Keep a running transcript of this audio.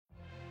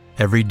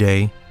Every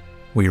day,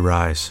 we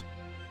rise,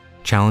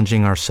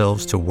 challenging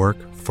ourselves to work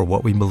for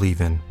what we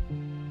believe in.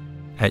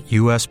 At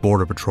U.S.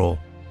 Border Patrol,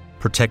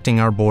 protecting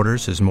our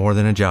borders is more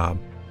than a job.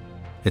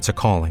 It's a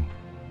calling.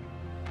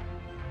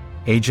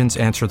 Agents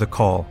answer the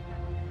call,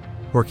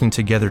 working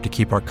together to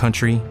keep our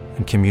country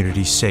and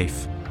communities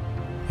safe.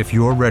 If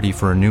you're ready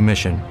for a new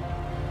mission,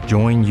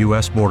 join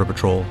U.S. Border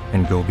Patrol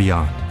and go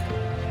beyond.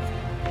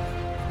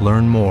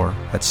 Learn more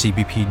at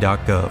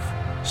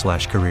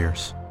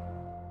cbp.gov/careers.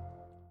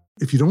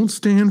 If you don't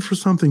stand for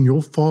something,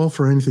 you'll fall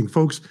for anything.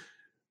 Folks,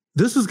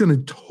 this is going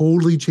to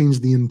totally change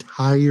the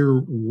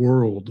entire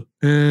world.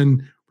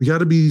 And we got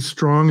to be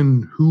strong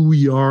in who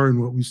we are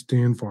and what we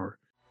stand for.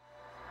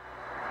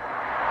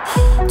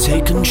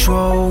 Take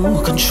control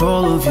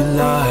of your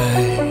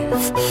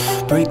life.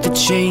 Break the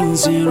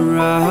chains and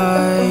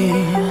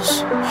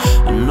rise.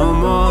 No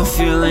more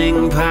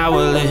feeling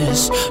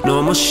powerless.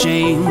 No more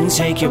shame.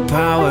 Take your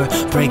power.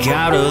 Break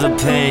out of the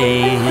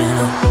pain.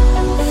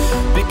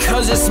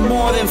 Because it's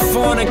more than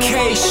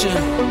fornication,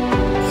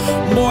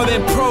 more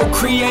than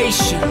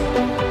procreation.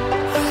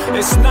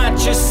 It's not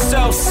just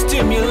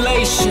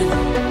self-stimulation.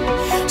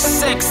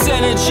 Sex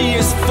energy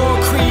is for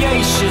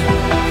creation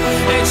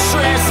and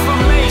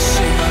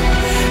transformation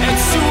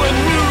into a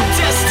new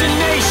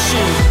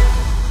destination.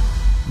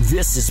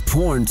 This is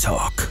Porn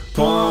Talk.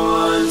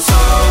 Porn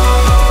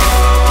Talk.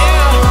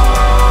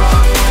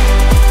 Yeah.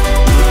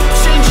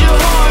 Change your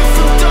heart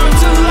from dark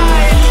to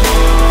light.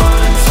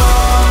 Porn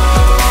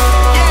Talk.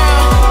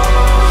 Yeah.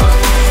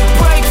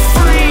 Break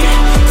free.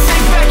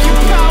 Take back your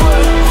power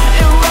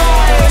and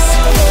rise. I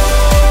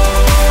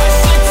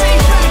said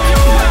take back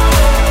your power.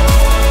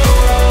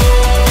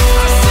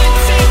 I said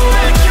take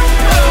back your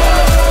power.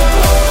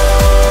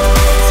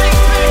 Take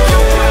back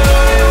your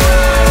power and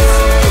rise. And rise.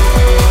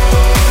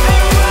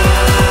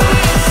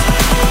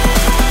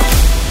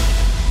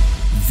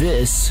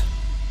 This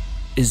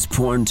is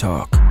Porn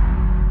Talk.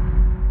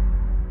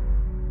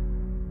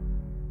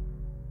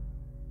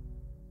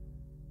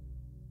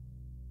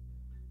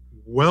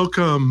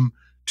 Welcome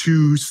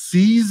to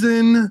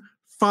season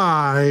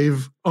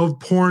 5 of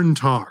Porn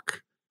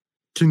Talk.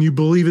 Can you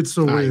believe it,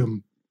 so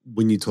William?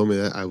 When you told me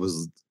that, I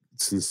was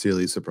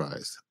sincerely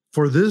surprised.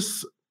 For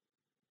this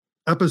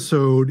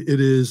episode, it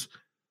is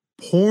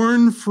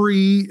porn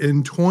free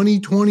in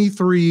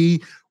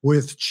 2023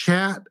 with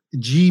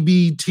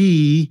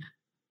ChatGPT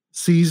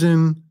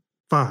season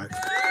 5.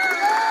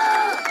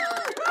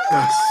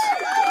 Yes,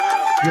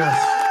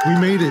 we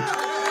made it.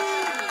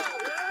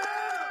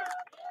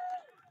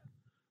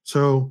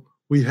 So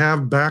we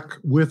have back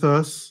with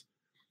us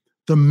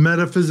the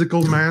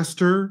metaphysical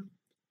master,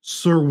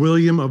 Sir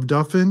William of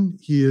Duffin.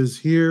 He is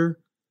here.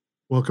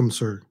 Welcome,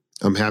 sir.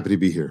 I'm happy to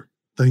be here.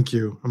 Thank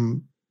you.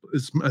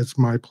 It's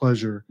my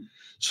pleasure.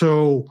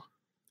 So,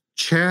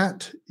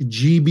 ChatGPT,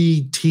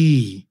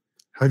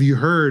 have you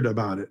heard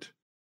about it?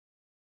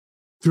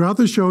 Throughout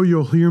the show,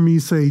 you'll hear me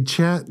say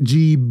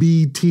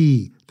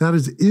ChatGPT. That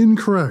is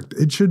incorrect.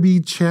 It should be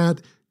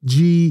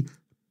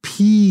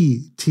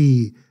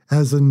ChatGPT,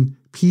 as in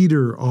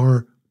Peter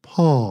or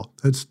Paul.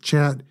 That's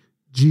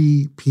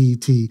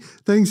ChatGPT.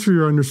 Thanks for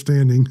your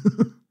understanding.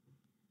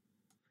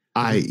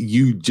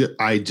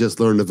 I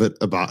just learned of it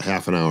about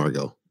half an hour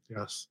ago.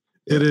 Yes.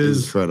 Yeah, it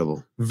is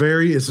incredible.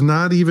 It's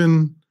not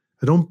even,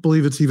 I don't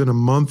believe it's even a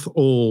month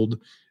old.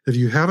 If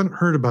you haven't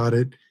heard about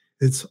it,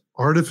 it's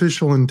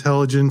artificial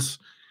intelligence.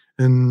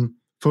 And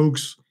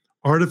folks,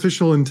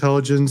 artificial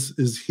intelligence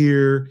is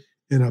here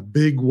in a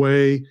big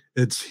way.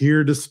 It's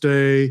here to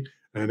stay,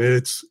 and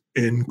it's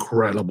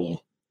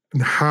incredible.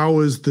 And how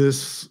is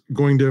this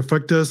going to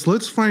affect us?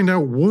 Let's find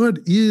out, what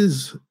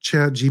is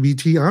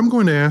ChatGPT. I'm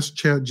going to ask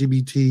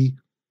ChatGPT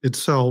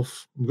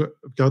itself.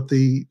 I've got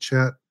the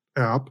chat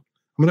app.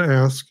 I'm going to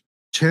ask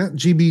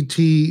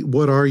ChatGPT,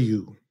 what are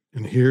you?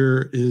 And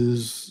here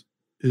is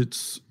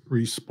its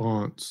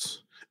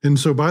response. And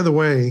so, by the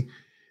way,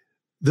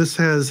 this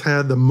has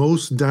had the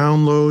most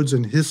downloads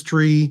in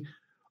history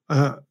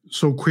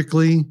so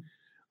quickly.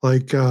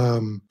 Like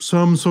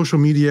some social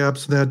media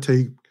apps that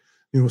take,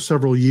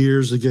 several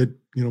years to get,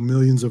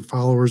 millions of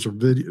followers or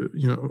video,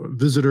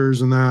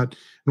 visitors and that.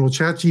 And well,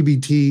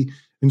 ChatGPT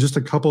in just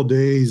a couple of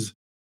days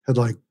had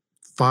like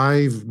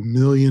 5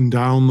 million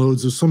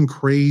downloads of some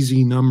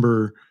crazy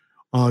number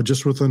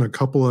just within a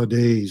couple of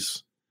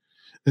days.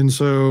 And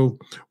so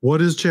what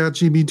is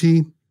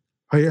ChatGPT?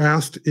 I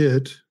asked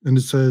it, and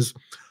it says,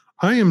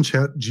 I am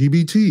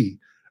ChatGPT,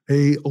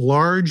 a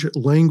large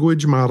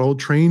language model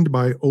trained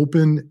by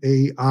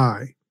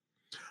OpenAI.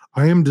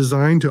 I am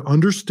designed to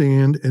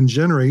understand and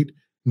generate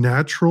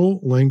natural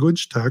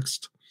language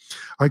text.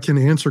 I can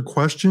answer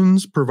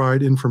questions,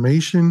 provide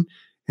information,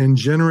 and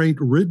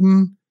generate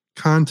written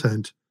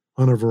content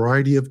on a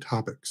variety of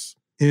topics.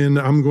 And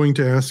I'm going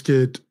to ask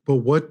it, but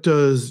what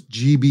does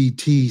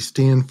GBT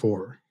stand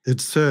for? It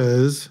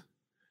says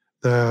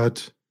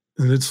that,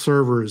 and its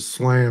server is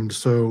slammed.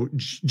 So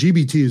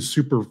GBT is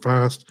super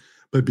fast,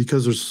 but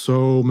because there's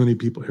so many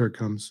people, here it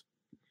comes.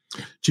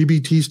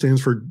 GBT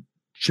stands for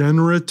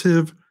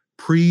Generative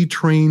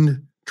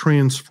Pre-trained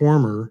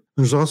transformer.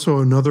 There's also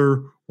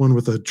another one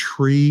with a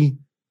tree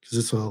because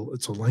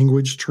it's a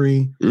language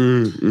tree.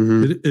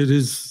 Mm-hmm. It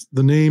is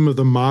the name of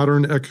the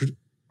modern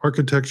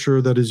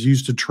architecture that is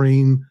used to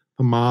train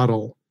the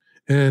model.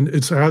 And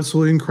it's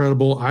absolutely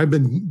incredible. I've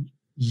been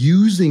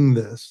using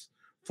this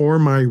for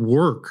my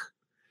work.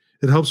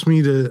 It helps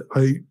me to,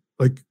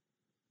 like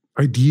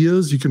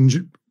ideas. You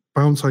can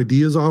bounce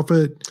ideas off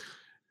it.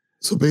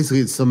 So basically,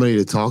 it's somebody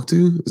to talk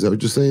to. Is that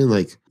what you're saying?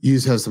 Like, you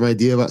just have some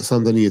idea about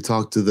something, and you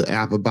talk to the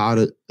app about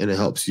it, and it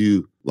helps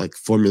you like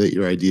formulate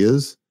your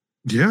ideas.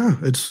 Yeah,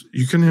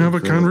 you can have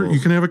Incredible. you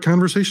can have a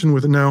conversation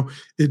with it. Now,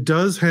 it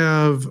does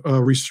have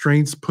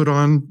restraints put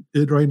on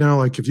it right now.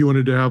 Like if you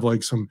wanted to have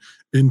like some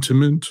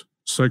intimate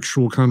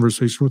sexual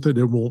conversation with it,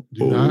 it won't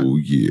do that. Oh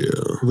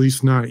yeah, At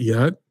least not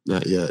yet.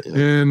 not yet. Yeah.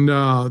 And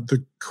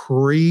the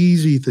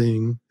crazy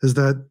thing is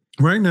that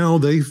right now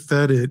they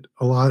fed it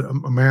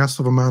a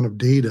massive amount of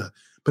data,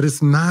 but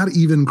it's not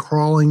even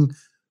crawling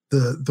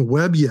the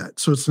web yet.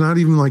 So it's not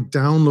even like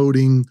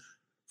downloading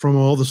from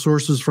all the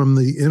sources from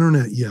the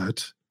internet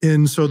yet.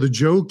 And so the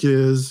joke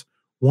is,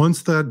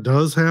 once that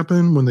does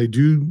happen, when they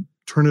do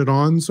turn it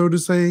on, so to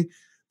say,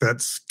 that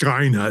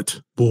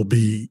Skynet will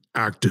be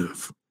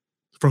active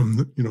from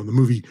the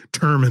movie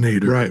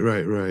Terminator.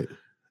 Right.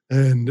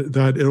 And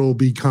that it'll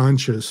be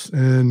conscious.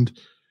 And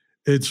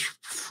it's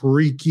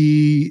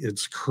freaky.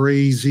 It's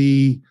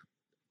crazy.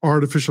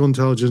 Artificial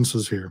intelligence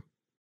is here.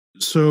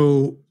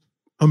 So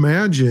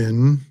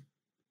imagine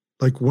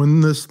like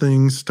when this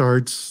thing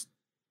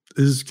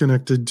is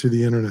connected to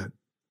the internet.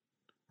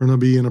 We're going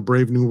to be in a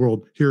brave new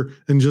world here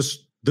in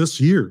just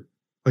this year,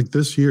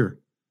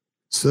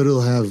 So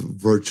it'll have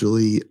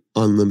virtually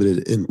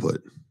unlimited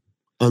input,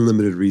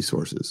 unlimited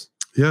resources.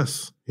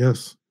 Yes.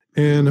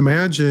 And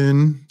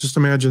just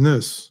imagine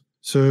this.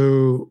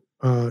 So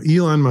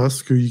Elon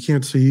Musk, who you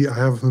can't see, I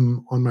have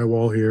him on my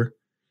wall here.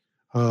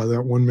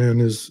 That one man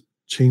has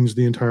changed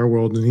the entire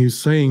world. And he's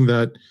saying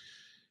that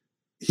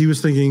he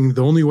was thinking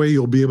the only way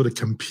you'll be able to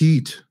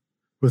compete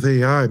with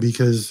AI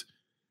because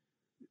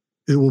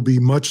it will be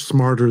much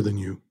smarter than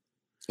you.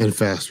 And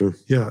faster.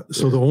 Yeah.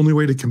 So the only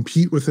way to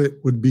compete with it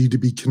would be to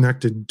be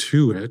connected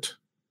to it.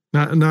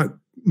 Not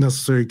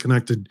necessarily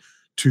connected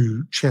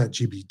to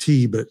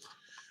ChatGPT, but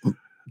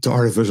To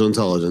artificial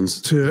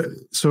intelligence.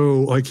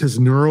 so like his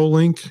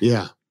Neuralink.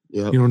 Yeah.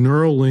 Yeah.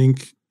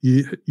 Neuralink,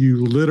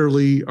 you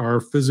literally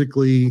are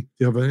you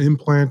have an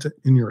implant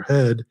in your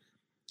head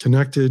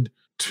connected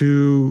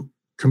to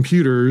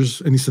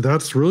computers. And he said,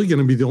 that's really going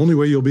to be the only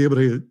way you'll be able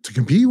to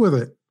compete with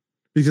it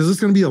because it's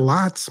going to be a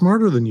lot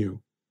smarter than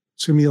you.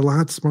 It's going to be a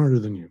lot smarter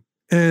than you.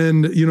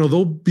 And,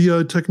 there'll be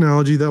a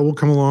technology that will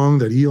come along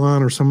that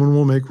Elon or someone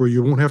will make where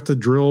you won't have to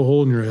drill a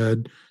hole in your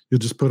head. You'll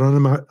just put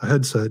on a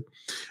headset.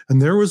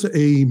 And there was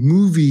a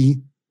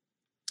movie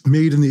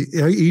made in the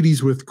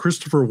 80s with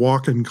Christopher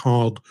Walken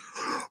called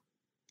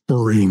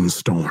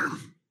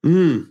Brainstorm.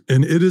 And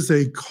it is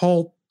a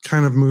cult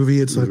kind of movie.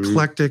 It's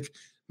eclectic.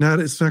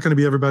 It's not going to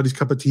be everybody's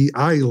cup of tea.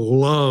 I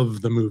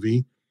love the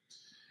movie.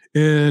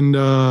 And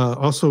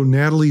also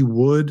Natalie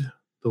Wood,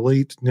 the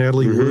late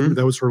Natalie Wood,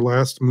 that was her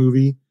last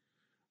movie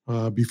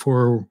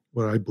before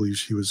what I believe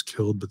she was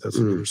killed, but that's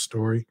another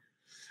story.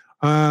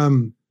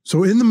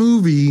 So in the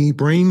movie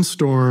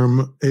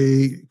Brainstorm,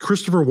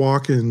 Christopher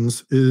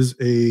Walken is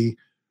a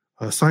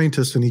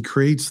scientist, and he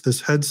creates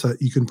this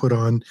headset you can put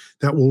on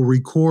that will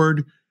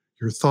record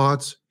your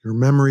thoughts, your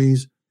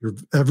memories, your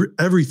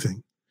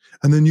everything.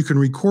 And then you can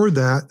record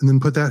that and then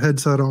put that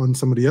headset on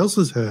somebody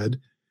else's head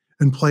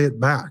and play it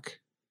back.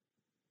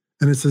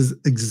 And it's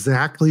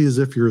exactly as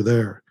if you're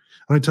there.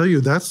 And I tell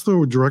you, that's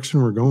the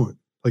direction we're going.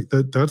 Like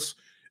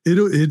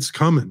it's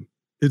coming.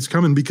 It's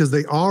coming because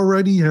they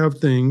already have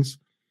things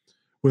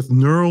with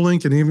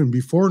Neuralink and even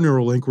before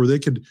Neuralink where they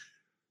could,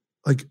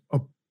 like a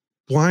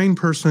blind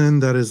person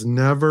that has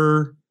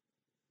never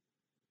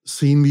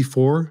seen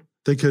before,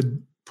 they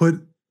could put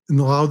and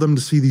allow them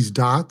to see these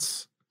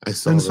dots. I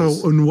saw and this.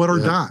 So, and what are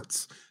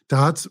dots?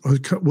 Dots,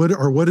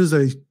 what is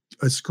a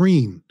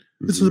screen?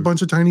 This is a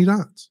bunch of tiny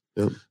dots.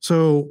 Yep.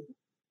 So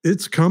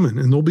it's coming,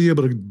 and they'll be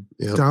able to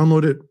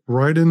download it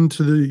right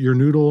into your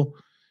noodle.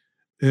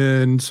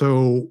 And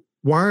so,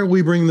 why are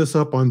we bringing this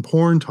up on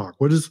Porn Talk?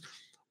 What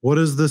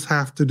does this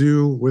have to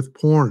do with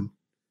porn?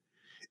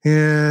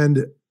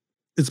 And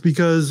it's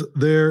because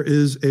there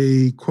is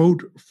a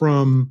quote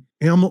from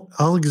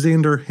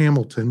Alexander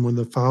Hamilton, one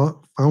of the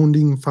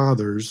founding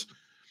fathers,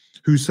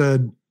 who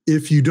said,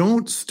 if you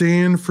don't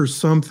stand for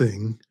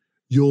something,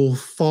 you'll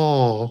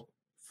fall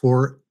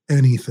for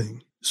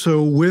anything.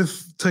 So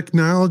with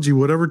technology,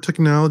 whatever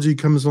technology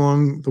comes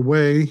along the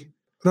way,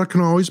 that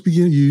can always be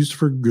used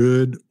for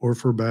good or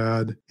for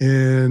bad.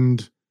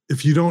 And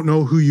if you don't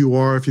know who you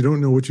are, if you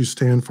don't know what you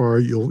stand for,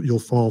 you'll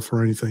fall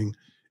for anything.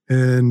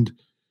 And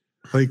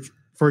like,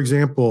 for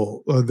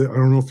example, I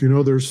don't know if you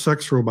know, there's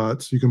sex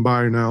robots you can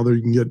buy now. There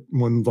you can get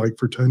one like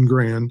for 10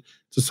 grand.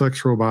 It's a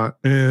sex robot.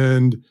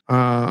 And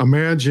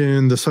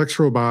imagine the sex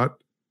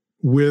robot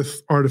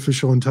with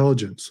artificial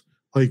intelligence.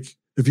 Like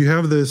if you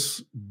have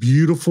this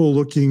beautiful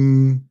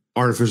looking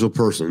artificial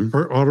person.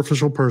 or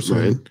artificial person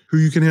Right. who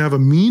you can have a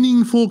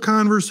meaningful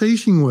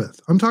conversation with.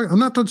 I'm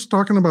not just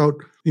talking about,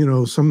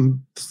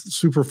 some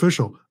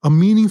superficial, a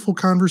meaningful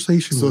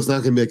conversation. So with. it's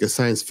not going to be like a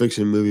science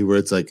fiction movie where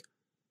it's like,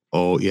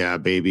 oh yeah,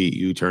 baby,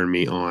 you turn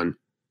me on.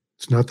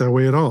 It's not that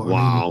way at all.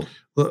 Wow.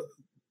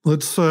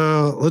 Let's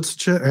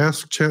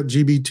ask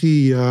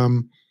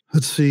ChatGPT.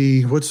 Let's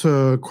see. What's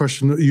a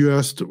question that you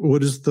asked?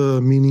 What is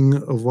the meaning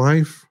of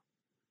life?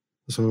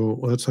 So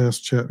let's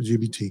ask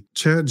ChatGPT.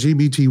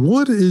 ChatGPT,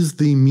 what is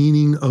the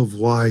meaning of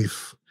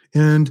life?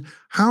 And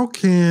how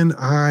can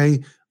I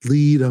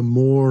lead a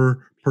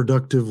more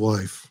productive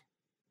life?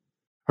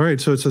 All right.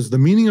 So it says the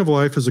meaning of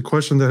life is a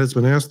question that has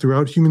been asked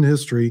throughout human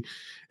history,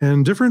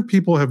 and different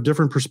people have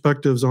different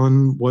perspectives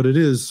on what it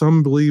is.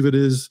 Some believe it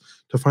is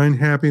to find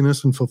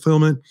happiness and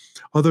fulfillment.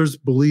 Others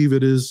believe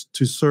it is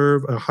to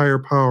serve a higher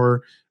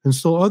power, and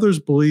still others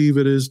believe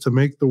it is to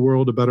make the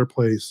world a better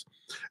place.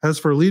 As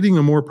for leading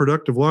a more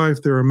productive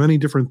life, there are many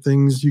different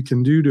things you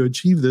can do to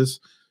achieve this.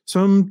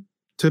 Some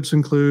tips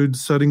include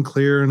setting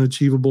clear and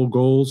achievable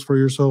goals for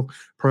yourself,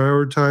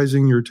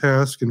 prioritizing your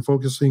task and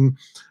focusing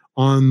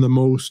on the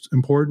most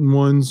important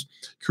ones,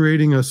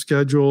 creating a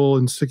schedule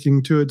and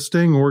sticking to it,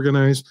 staying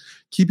organized,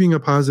 keeping a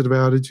positive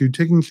attitude,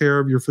 taking care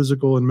of your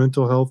physical and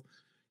mental health,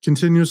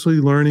 continuously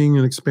learning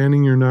and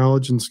expanding your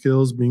knowledge and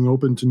skills, being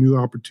open to new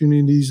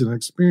opportunities and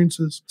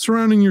experiences,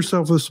 surrounding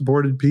yourself with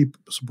supportive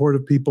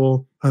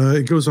people.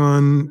 It goes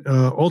on.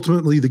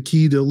 Ultimately, the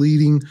key to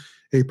leading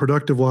a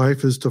productive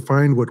life is to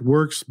find what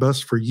works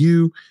best for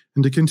you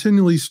and to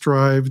continually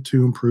strive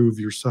to improve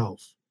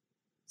yourself.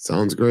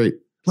 Sounds great.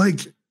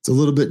 Like, It's a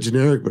little bit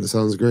generic, but it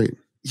sounds great.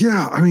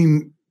 yeah, I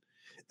mean,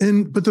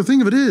 but the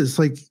thing of it is,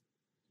 like,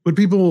 what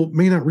people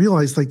may not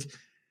realize, like,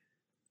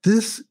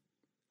 this,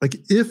 like,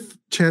 if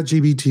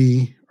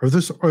ChatGPT or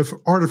if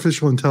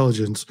artificial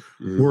intelligence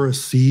were a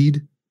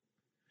seed,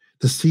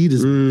 the seed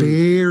is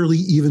barely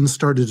even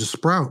started to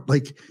sprout.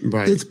 Like,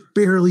 Right. it's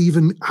barely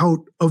even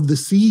out of the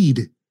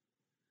seed.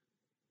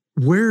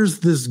 Where's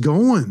this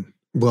going?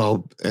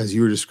 Well, as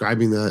you were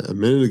describing that a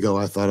minute ago,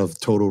 I thought of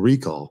Total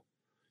Recall.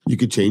 You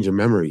could change your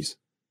memories.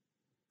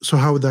 So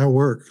how would that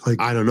work?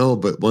 Like, I don't know,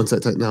 but once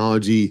that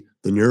technology,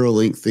 the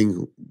Neuralink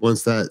thing,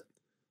 once that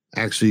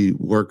actually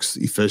works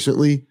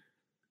efficiently,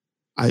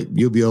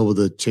 you'll be able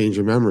to change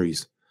your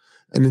memories.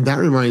 And then that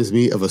reminds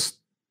me of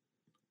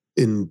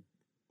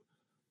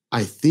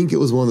I think it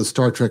was one of the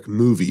Star Trek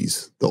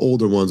movies, the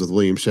older ones with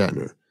William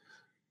Shatner.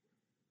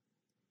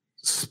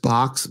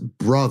 Spock's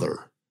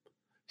brother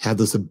had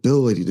this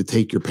ability to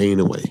take your pain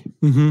away.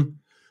 mhm.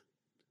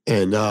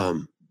 And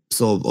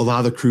so a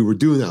lot of the crew were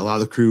doing that. A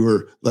lot of the crew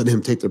were letting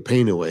him take their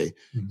pain away.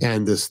 Mhm.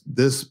 And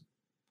this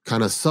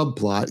kind of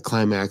subplot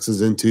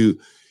climaxes into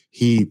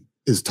he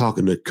is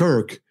talking to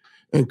Kirk,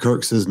 and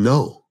Kirk says,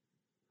 "No,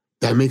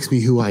 that makes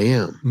me who I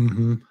am.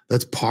 Mhm.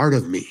 That's part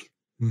of me."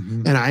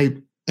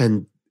 Mhm.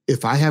 And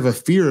if I have a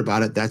fear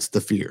about it, that's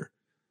the fear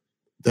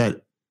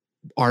that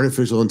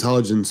artificial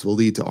intelligence will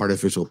lead to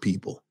artificial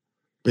people.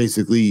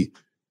 Basically,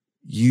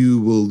 you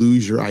will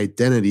lose your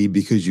identity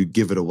because you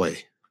give it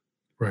away.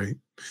 Right.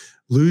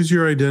 Lose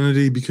your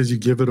identity because you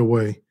give it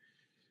away.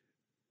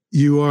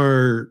 You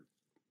are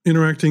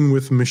interacting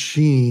with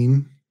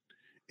machine,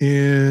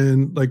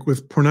 and like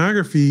with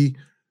pornography,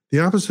 the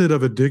opposite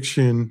of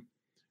addiction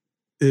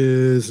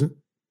is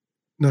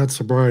not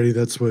sobriety.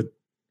 That's what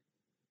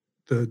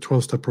the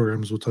 12-step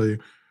programs will tell you.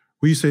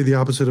 We say the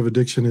opposite of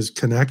addiction is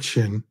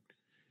connection.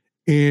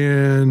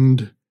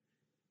 And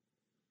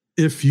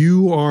if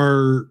you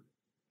are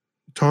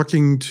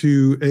talking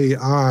to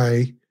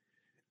AI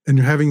and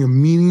you're having a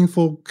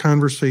meaningful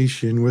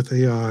conversation with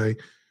AI,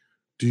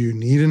 do you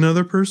need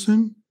another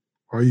person?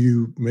 Are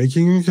you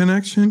making a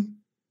connection?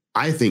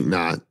 I think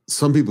not.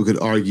 Some people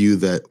could argue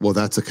that, well,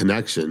 that's a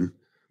connection,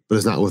 but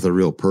it's not with a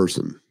real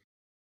person.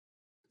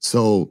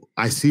 So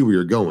I see where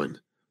you're going.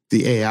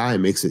 The AI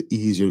makes it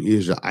easier and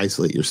easier to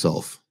isolate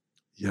yourself.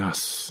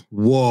 Yes.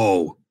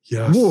 Whoa.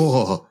 Yes.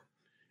 Whoa.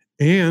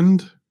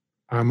 And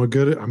I'm a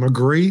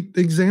great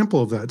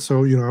example of that.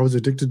 So, I was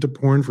addicted to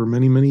porn for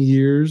many, many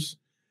years,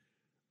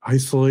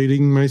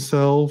 isolating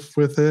myself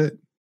with it,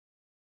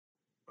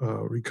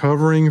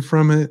 recovering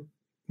from it.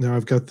 Now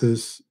I've got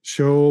this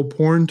show,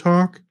 Porn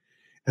Talk.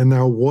 And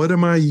now what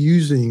am I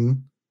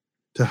using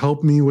to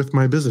help me with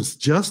my business?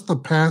 Just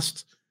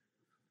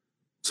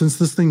since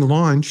this thing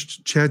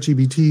launched,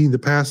 ChatGPT, the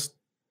past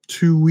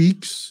 2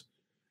 weeks,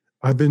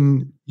 I've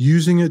been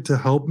using it to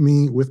help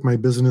me with my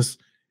business.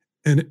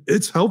 And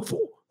it's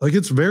helpful. Like,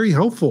 it's very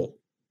helpful.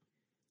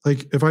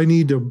 Like, if I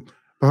need to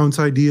bounce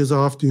ideas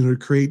off, to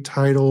create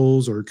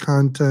titles or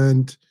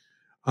content,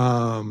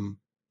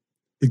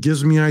 it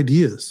gives me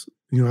ideas.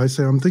 I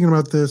say, I'm thinking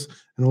about this,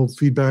 and it'll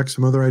feedback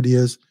some other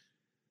ideas.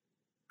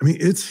 I mean,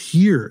 it's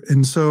here.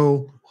 And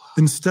so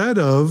instead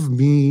of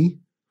me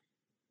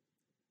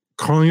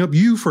calling up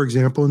you, for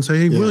example, and say,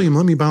 hey, William,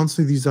 let me bounce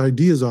these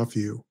ideas off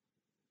you,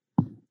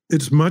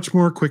 it's much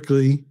more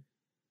quickly.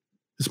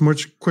 It's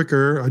much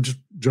quicker. I just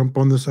jump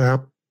on this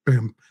app,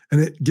 bam, and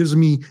it gives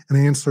me an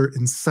answer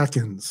in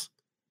seconds.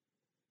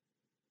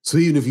 So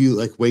even if you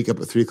like wake up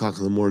at 3:00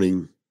 in the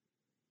morning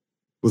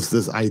with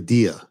this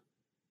idea,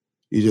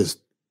 you just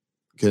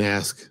can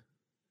ask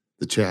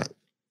the chat.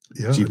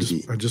 Yeah,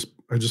 GPT. I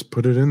just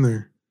put it in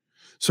there.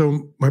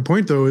 So my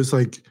point though is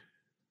like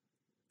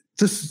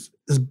this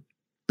is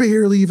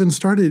barely even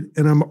started,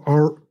 and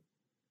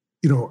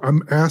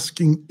I'm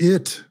asking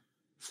it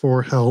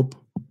for help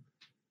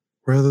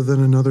rather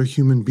than another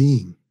human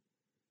being.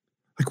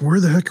 Like, where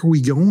the heck are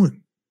we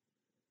going?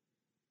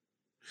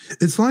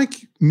 It's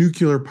like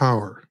nuclear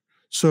power.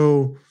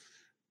 So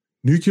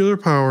nuclear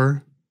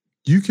power,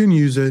 you can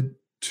use it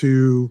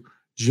to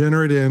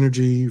generate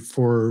energy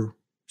for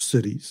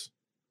cities,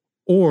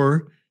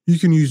 or you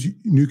can use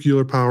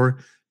nuclear power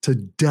to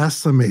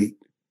decimate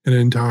an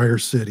entire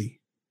city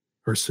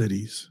or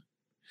cities.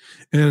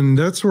 And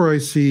that's where I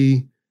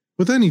see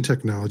with any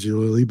technology,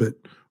 Lily, but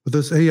with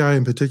this AI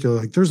in particular,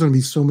 like there's going to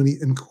be so many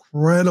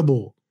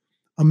incredible,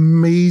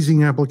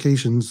 amazing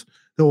applications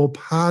that will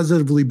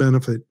positively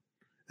benefit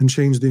and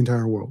change the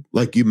entire world.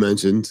 Like you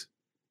mentioned,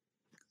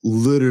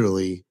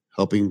 literally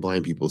helping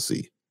blind people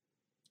see.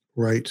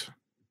 Right.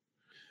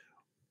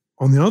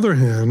 On the other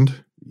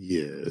hand,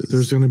 Yes.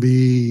 there's going to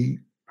be,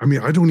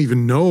 I don't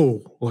even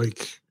know.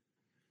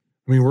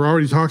 We're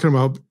already talking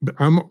about,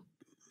 I'm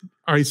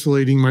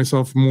isolating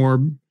myself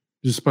more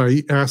just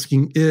by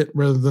asking it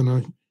rather than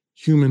a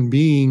human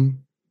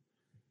being.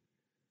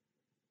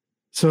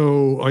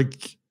 So,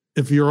 like,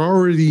 if you're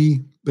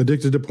already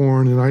addicted to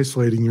porn and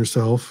isolating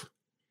yourself,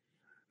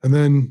 and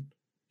then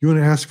you want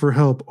to ask for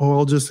help,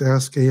 I'll just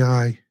ask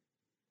AI.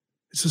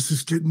 It's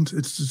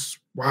just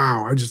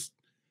wow.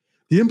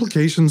 The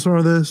implications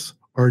of this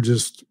are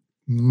just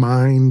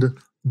mind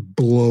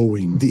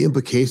blowing. The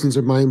implications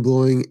are mind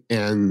blowing,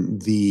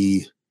 and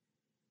the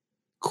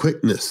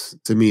quickness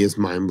to me is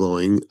mind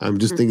blowing. I'm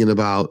just thinking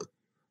about,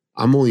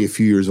 I'm only a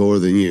few years older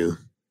than you,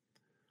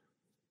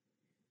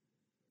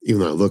 even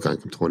though I look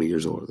like I'm 20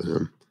 years older than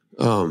him.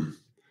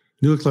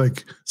 You look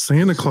like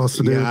Santa Claus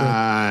today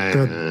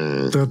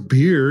with that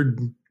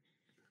beard.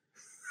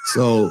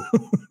 So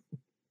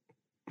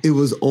it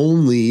was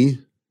only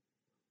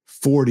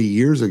 40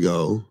 years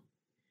ago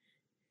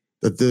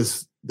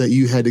that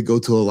you had to go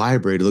to a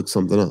library to look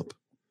something up.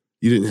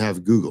 You didn't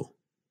have Google.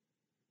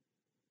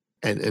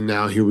 And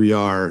now here we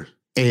are,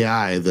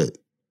 AI that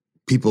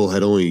people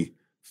had only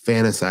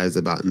fantasized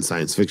about in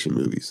science fiction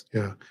movies.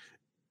 Yeah.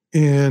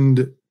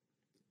 And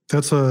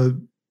that's a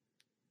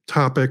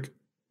topic.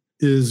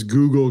 Is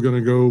Google going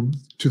to go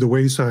to the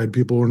wayside?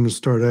 People are going to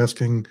start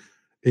asking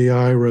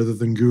AI rather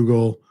than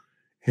Google.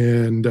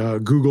 And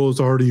Google is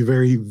already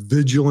very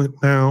vigilant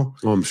now.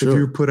 Oh, I'm sure. If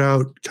you put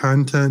out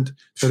content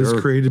that is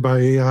created by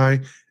AI,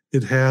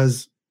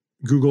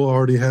 Google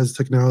already has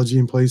technology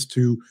in place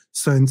to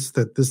sense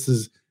that this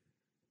is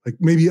like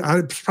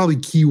probably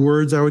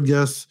keywords, I would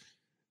guess.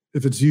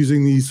 If it's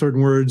using these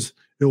certain words,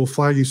 it will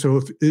flag you.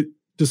 So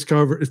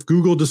if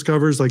Google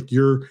discovers like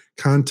your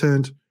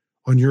content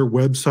on your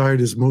website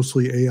is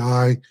mostly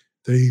AI,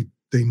 they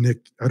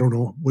nick, I don't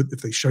know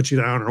if they shut you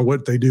down or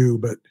what they do,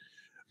 but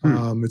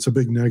it's a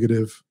big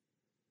negative.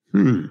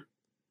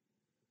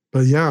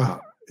 But yeah,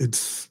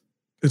 it's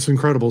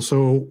incredible.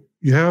 So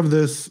you have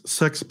this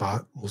sex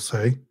bot, we'll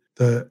say,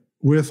 that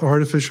with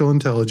artificial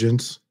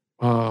intelligence,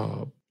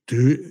 that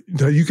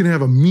you can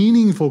have a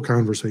meaningful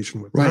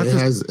conversation with. Right. It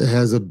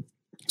has a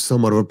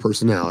somewhat of a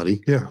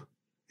personality. Yeah.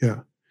 Yeah.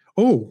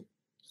 Oh,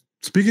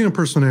 speaking of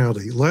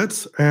personality,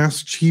 let's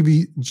ask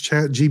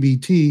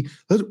ChatGPT.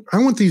 I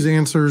want these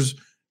answers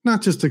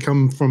not just to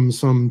come from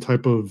some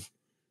type of,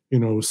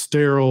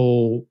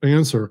 sterile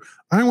answer.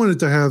 I want it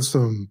to have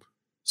some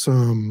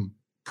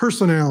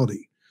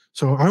personality.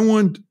 So I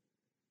want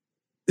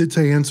it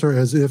to answer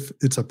as if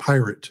it's a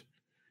pirate.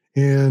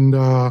 And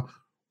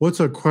what's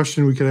a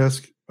question we could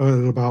ask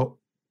about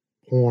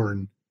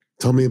porn?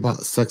 Tell me about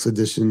sex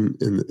addiction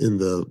in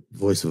the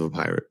voice of a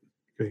pirate.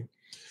 Okay.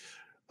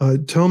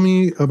 Tell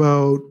me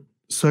about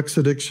sex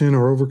addiction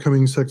or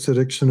overcoming sex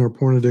addiction or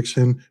porn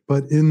addiction,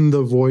 but in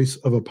the voice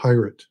of a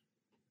pirate.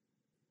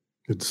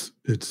 It's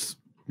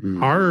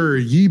Arr,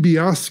 ye be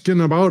asking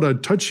about a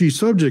touchy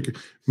subject.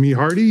 Me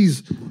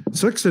hearties,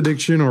 sex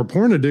addiction or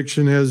porn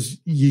addiction,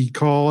 as ye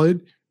call it,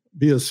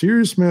 be a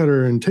serious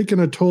matter and taking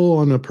a toll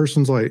on a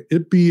person's life.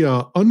 It be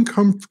a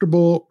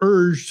uncomfortable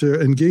urge to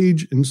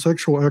engage in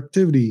sexual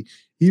activity,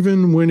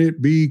 even when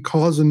it be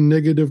causing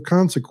negative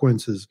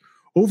consequences.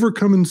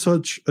 Overcoming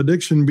such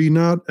addiction be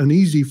not an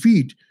easy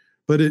feat,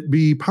 but it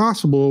be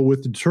possible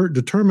with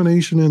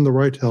determination and the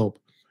right help.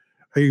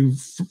 A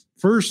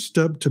first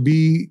step to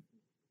be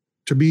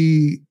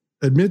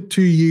admit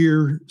to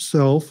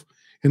yourself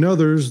and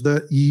others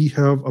that ye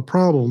have a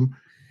problem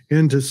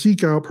and to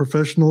seek out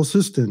professional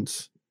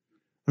assistance.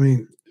 I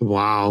mean,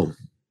 wow.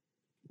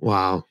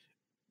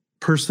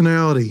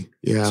 Personality.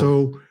 Yeah.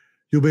 So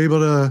you'll be able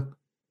to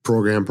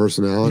program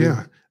personality.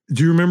 Yeah.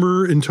 Do you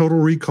remember in Total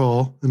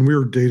Recall, and we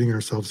were dating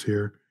ourselves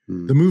here,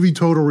 the movie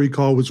Total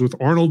Recall was with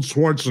Arnold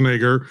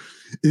Schwarzenegger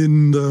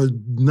in the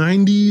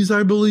 90s,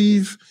 I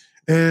believe.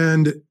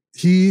 And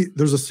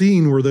there's a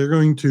scene where they're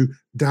going to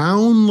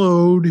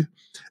download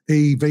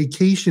a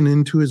vacation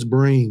into his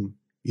brain.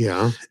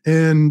 Yeah.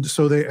 And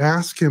so they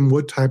ask him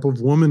what type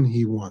of woman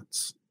he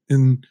wants.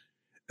 And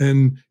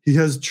he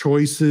has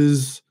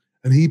choices,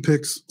 and he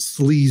picks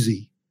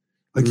sleazy.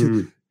 Like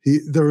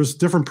there was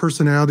different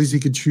personalities he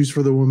could choose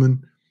for the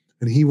woman,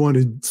 and he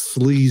wanted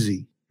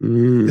sleazy.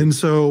 And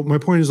so my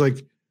point is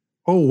like,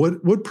 oh,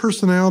 what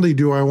personality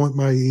do I want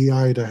my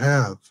AI to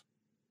have?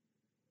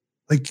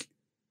 Like,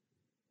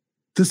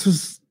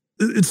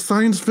 it's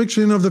science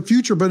fiction of the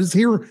future, but it's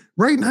here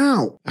right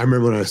now. I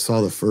remember when I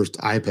saw the first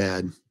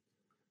iPad,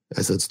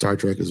 I said, Star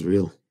Trek is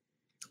real.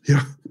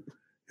 Yeah.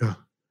 Yeah.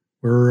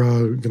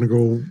 We're going to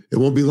go. It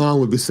won't be long.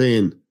 We'll be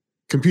saying,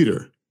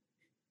 computer,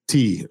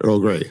 tea, Earl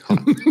Grey.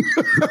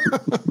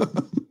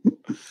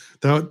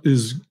 That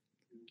is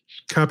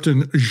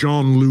Captain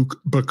Jean-Luc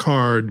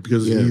Picard,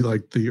 because he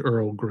liked the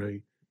Earl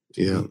Grey.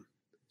 Yeah.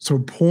 So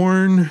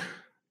porn,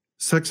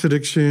 sex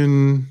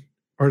addiction,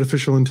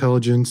 artificial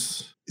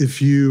intelligence.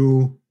 If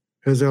you,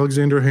 as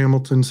Alexander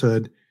Hamilton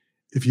said,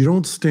 if you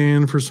don't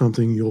stand for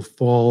something, you'll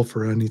fall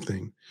for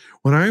anything.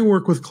 When I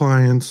work with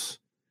clients,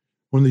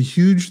 one of the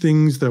huge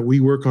things that we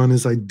work on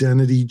is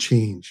identity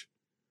change.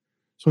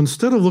 So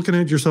instead of looking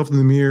at yourself in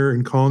the mirror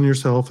and calling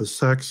yourself a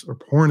sex or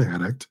porn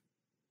addict,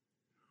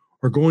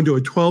 or going to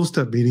a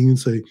 12-step meeting and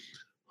say,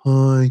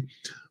 hi,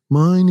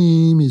 my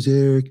name is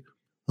Eric.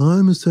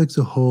 I'm a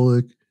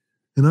sexaholic,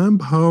 and I'm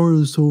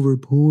powerless over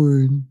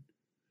porn.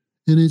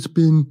 And it's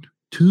been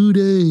 2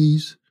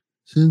 days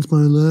since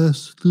my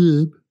last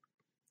slip.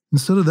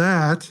 Instead of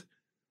that,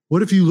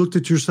 what if you looked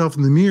at yourself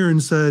in the mirror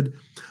and said,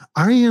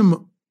 I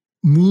am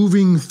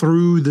moving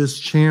through this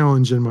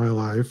challenge in my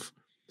life.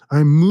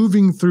 I'm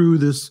moving through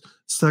this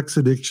sex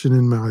addiction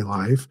in my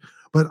life,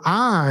 but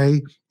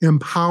I am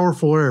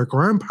powerful Eric,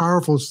 or I'm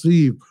powerful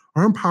Steve,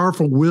 or I'm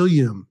powerful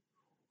William,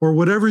 or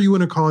whatever you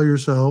want to call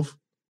yourself.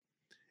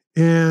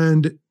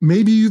 And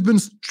maybe you've been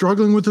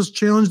struggling with this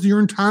challenge your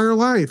entire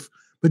life,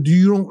 but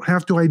you don't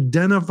have to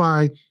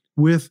identify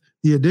with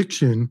the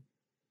addiction.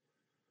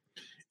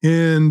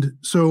 And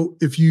so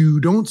if you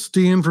don't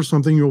stand for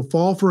something, you'll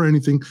fall for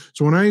anything.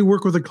 So when I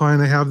work with a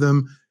client, I have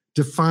them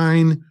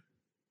define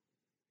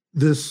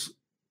this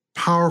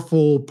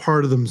powerful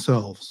part of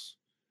themselves.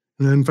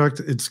 And in fact,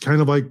 it's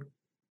kind of like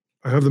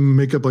I have them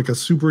make up like a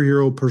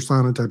superhero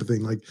persona type of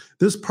thing. Like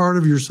this part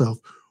of yourself,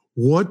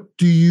 what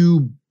do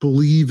you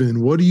believe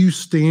in? What do you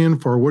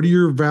stand for? What are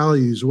your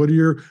values?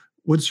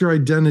 What's your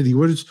identity?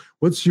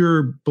 What's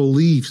your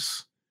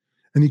beliefs?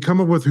 And you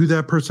come up with who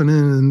that person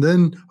is. And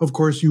then, of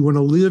course, you want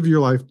to live your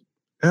life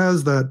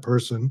as that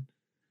person.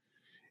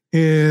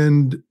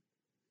 And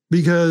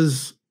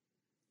because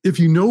if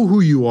you know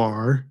who you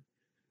are,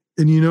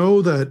 and you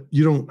know that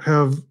you don't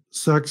have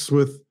sex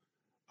with,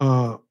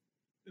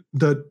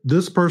 that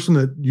this person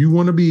that you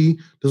want to be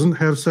doesn't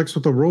have sex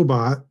with a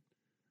robot,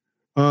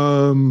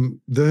 then,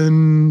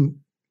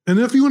 and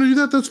if you want to do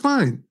that, that's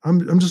fine.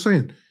 I'm just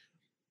saying,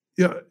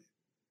 yeah,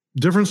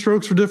 different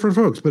strokes for different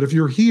folks. But if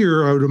you're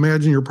here, I would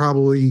imagine you're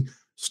probably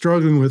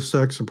struggling with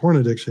sex and porn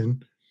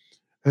addiction.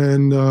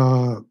 And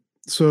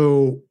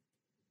so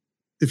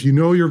if you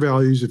know your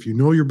values, if you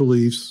know your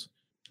beliefs,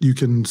 you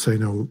can say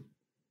no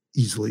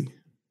easily.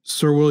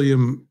 Sir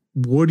William,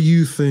 what do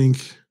you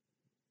think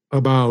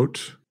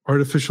about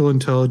artificial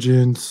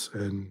intelligence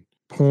and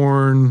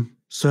porn,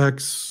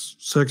 sex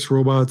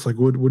robots? Like,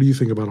 what do you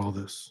think about all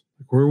this?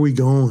 Like, where are we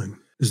going?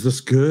 Is this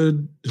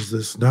good? Is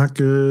this not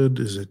good?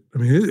 Is it, I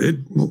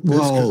mean,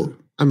 well, good.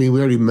 I mean,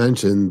 we already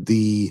mentioned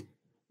the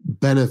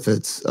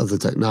benefits of the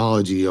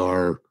technology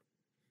are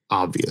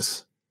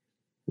obvious.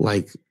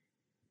 Like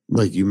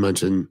you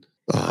mentioned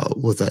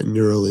with that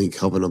Neuralink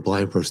helping a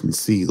blind person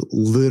see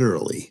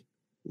literally.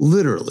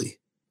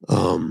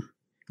 Well,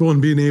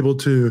 and being able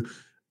to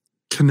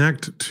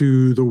connect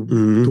to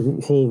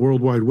the whole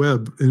World Wide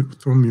Web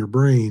from your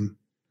brain.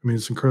 I mean,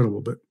 it's incredible.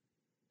 But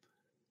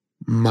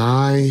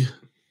my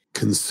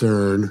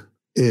concern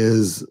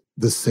is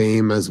the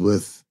same as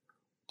with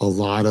a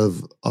lot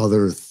of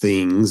other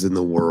things in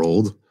the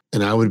world.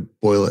 And I would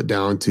boil it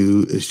down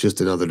to it's just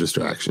another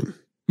distraction.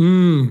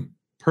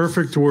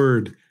 Perfect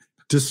word.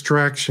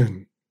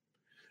 Distraction.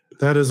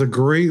 That is a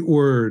great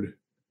word.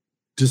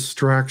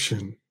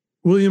 Distraction.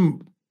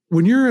 William,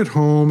 when you're at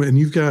home and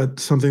you've got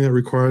something that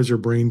requires your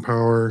brain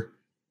power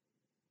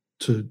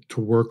to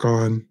work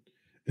on,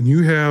 and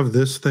you have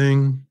this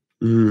thing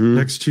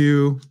next to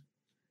you,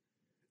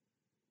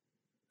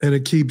 and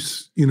it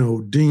keeps,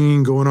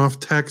 dinging, going off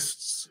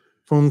texts,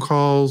 phone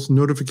calls,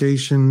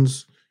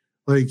 notifications.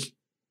 Like,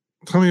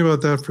 tell me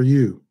about that for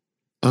you.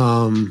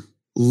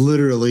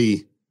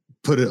 Literally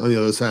put it on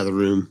the other side of the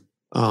room.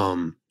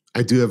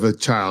 I do have a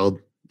child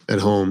at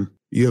home.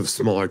 You have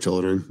smaller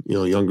children,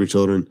 younger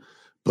children,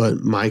 but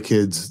my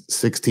kid's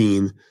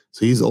 16.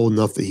 So he's old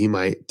enough that he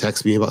might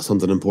text me about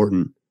something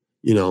important,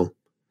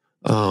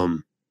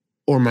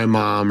 or my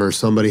mom or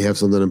somebody have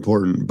something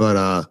important.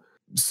 But,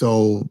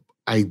 so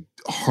I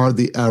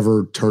hardly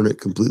ever turn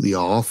it completely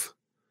off,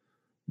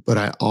 but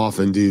I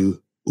often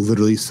do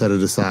literally set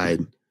it aside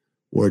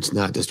where it's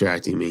not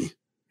distracting me.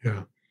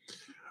 Yeah.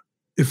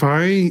 if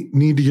I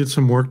need to get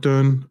some work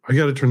done, I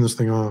got to turn this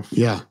thing off.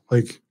 Yeah.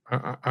 Like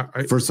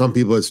For some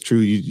people, it's true.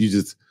 You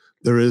just,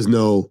 there is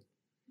no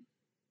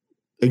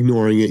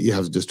ignoring it. You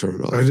have to just turn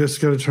it off. I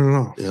just got to turn it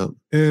off. Yeah.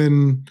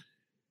 And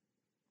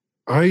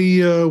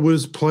I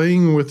was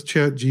playing with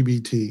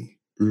ChatGPT.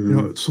 Mhm. You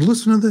know, so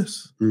listen to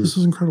this. Mm. This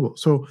is incredible.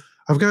 So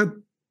I've got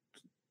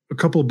a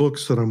couple of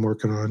books that I'm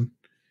working on,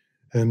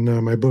 and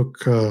my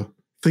book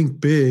Think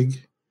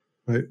Big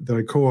that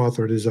I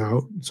co-authored is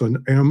out. It's an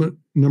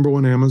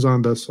 #1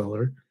 Amazon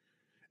bestseller.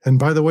 And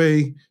by the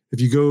way,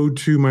 if you go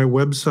to my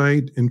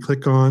website and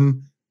click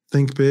on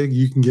Think Big,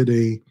 you can get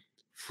a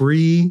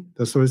free,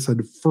 that's what I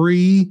said,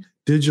 free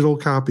digital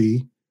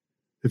copy.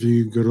 If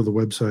you go to the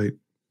website,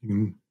 you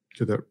can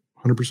get that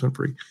 100%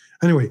 free.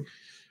 Anyway,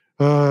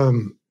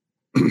 so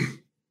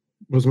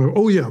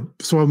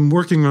I'm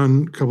working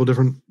on a couple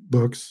different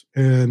books,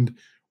 and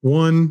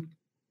one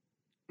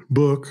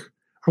book,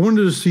 I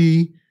wanted to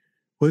see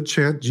what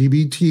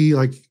ChatGPT,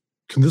 like,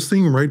 can this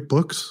thing write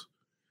books?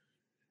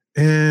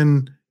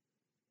 And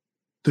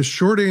the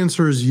short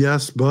answer is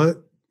yes,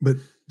 but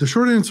the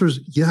short answer is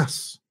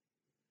yes.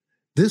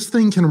 This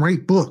thing can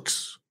write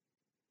books.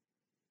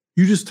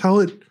 You just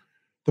tell it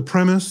the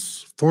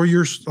premise for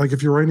your, like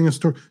if you're writing a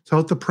story, tell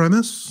it the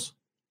premise.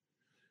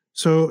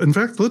 So in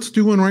fact, let's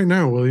do one right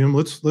now, William.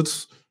 Let's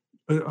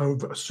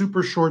a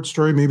super short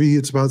story. Maybe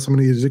it's about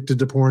somebody addicted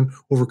to porn,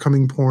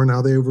 overcoming porn,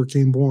 how they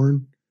overcame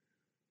porn.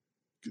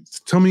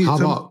 Tell me. How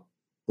about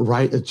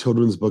write a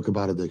children's book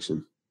about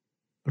addiction?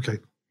 Okay.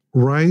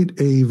 Write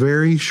a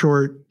very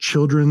short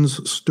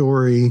children's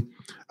story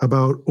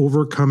about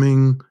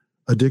overcoming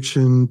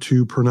addiction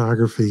to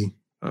pornography.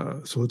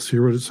 So let's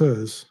hear what it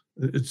says.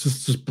 It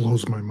just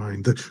blows my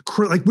mind.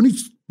 Like when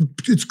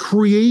it's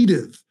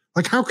creative.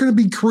 Like how can it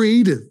be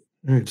creative?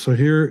 All right. So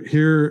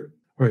here.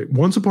 All right.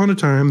 Once upon a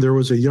time, there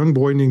was a young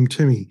boy named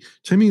Timmy.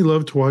 Timmy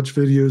loved to watch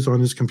videos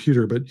on his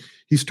computer, but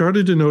he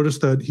started to notice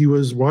that he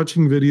was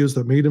watching videos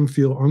that made him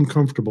feel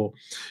uncomfortable.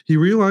 He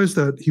realized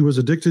that he was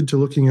addicted to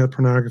looking at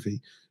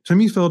pornography.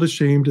 Timmy felt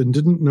ashamed and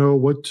didn't know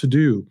what to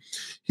do.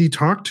 He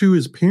talked to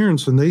his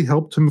parents and they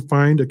helped him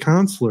find a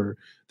counselor.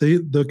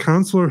 The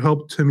counselor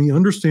helped Timmy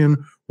understand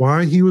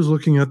why he was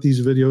looking at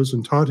these videos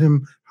and taught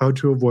him how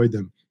to avoid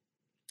them.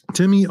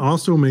 Timmy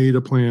also made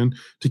a plan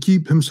to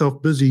keep himself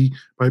busy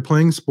by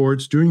playing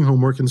sports, doing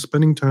homework, and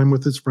spending time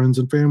with his friends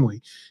and family.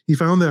 He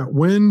found that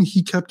when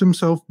he kept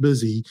himself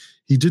busy,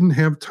 he didn't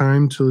have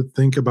time to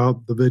think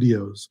about the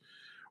videos.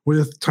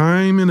 With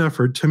time and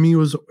effort, Timmy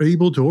was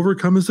able to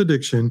overcome his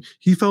addiction.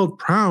 He felt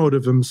proud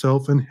of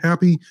himself and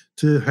happy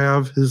to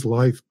have his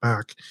life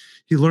back.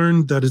 He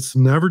learned that it's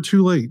never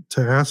too late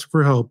to ask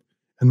for help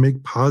and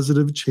make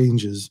positive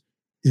changes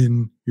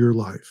in your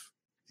life.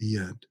 The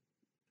end.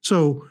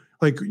 So,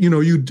 like, you know,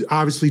 you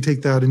obviously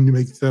take that and you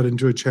make that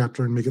into a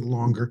chapter and make it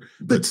longer.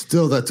 But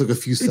still, that took a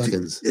few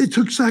seconds. It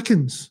took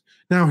seconds.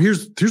 Now,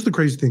 here's the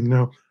crazy thing.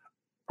 Now,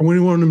 I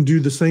want them to do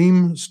the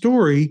same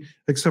story,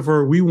 except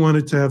for we want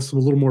it to have a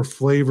little more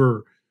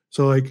flavor.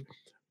 So, like,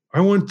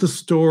 I want the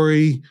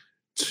story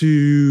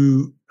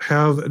to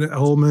have an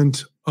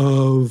element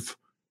of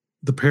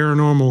the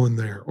paranormal in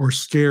there, or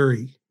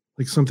scary,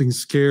 like something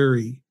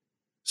scary.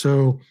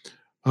 So,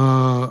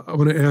 I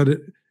want to add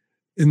it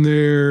in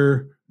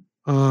there.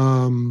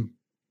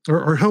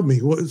 Or help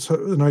me. What's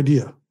an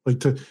idea? Like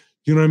to,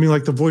 you know what I mean?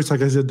 Like the voice,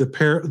 like I said,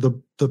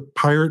 the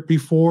pirate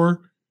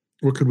before.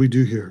 What could we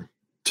do here?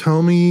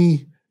 Tell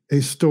me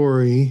a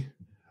story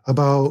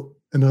about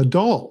an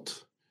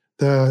adult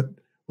that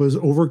was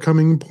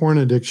overcoming porn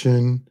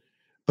addiction,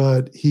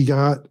 but he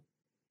got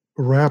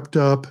wrapped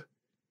up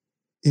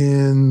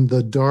in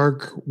the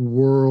dark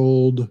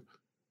world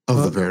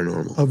Of the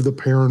paranormal. Of the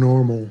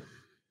paranormal.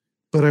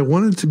 But I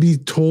wanted to be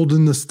told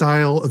in the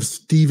style of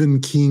Stephen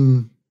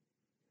King,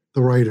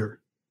 the writer.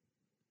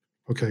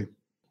 Okay.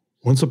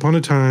 Once upon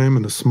a time,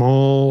 in a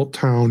small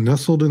town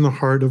nestled in the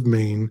heart of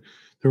Maine,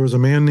 there was a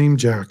man named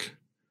Jack.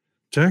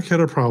 Jack had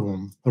a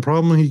problem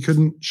he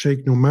couldn't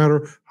shake no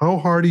matter how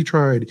hard he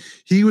tried.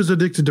 He was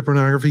addicted to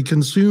pornography,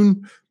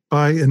 consumed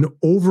by an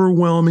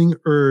overwhelming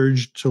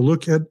urge to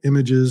look at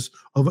images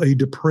of a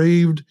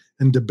depraved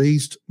and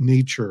debased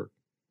nature.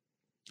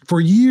 For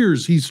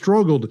years, he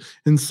struggled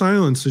in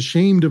silence,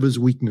 ashamed of his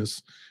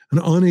weakness and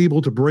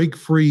unable to break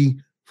free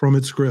from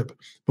its grip.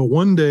 But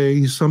one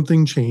day,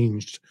 something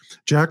changed.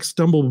 Jack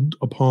stumbled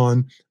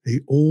upon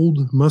an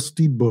old,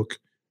 musty book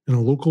in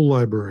a local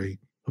library,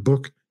 a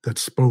book that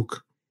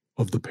spoke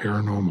of the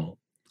paranormal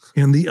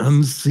and the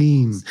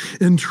unseen.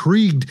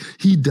 Intrigued,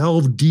 he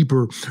delved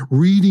deeper,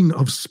 reading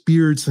of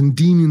spirits and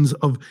demons,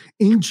 of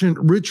ancient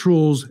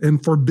rituals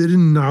and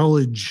forbidden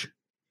knowledge.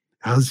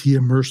 As he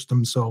immersed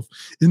himself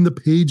in the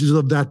pages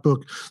of that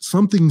book,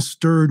 something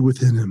stirred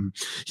within him.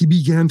 He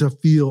began to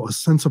feel a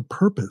sense of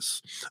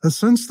purpose, a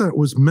sense that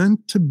was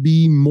meant to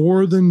be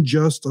more than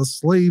just a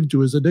slave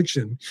to his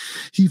addiction.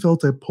 He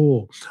felt a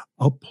pull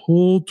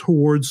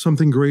towards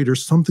something greater,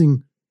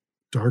 something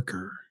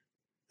darker.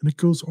 And it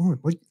goes on.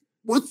 Like,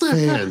 what the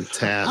heck?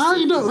 Fantastic.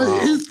 I know.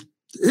 Wow.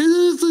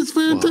 It's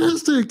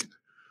fantastic.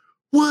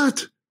 Wow.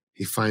 What?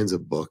 He finds a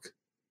book.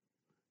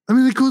 I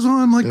mean, it goes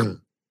on like, Yeah.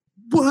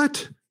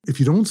 what? If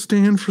you don't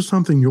stand for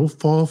something, you'll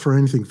fall for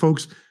anything.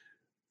 Folks,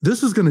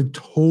 this is going to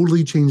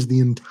totally change the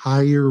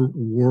entire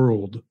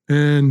world.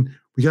 And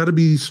we got to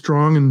be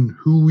strong in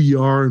who we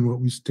are and what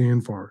we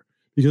stand for.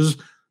 Because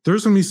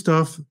there's going to be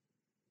stuff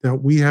that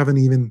we haven't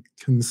even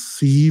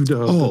conceived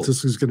of that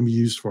this is going to be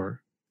used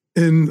for.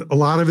 And a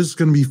lot of it's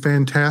going to be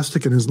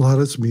fantastic, and a lot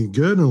of it's going to be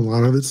good, and a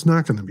lot of it's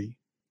not going to be.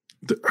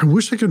 I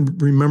wish I could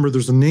remember.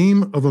 There's a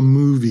name of a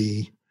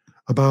movie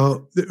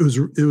about, it was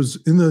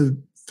in the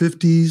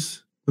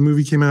 50s. The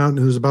movie came out, and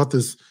it was about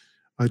this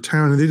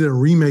town, and they did a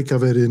remake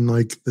of it in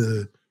like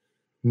the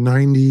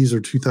 90s or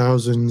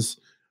 2000s.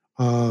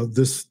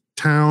 This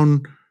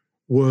town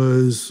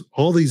was,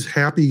 all these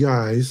happy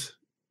guys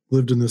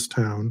lived in this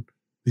town,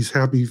 these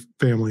happy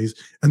families,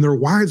 and their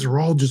wives are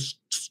all just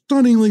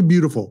stunningly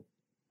beautiful.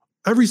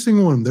 Every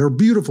single one, they're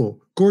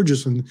beautiful,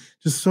 gorgeous, and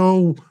just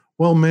so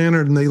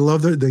well-mannered, and they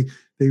loved it. They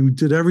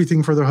did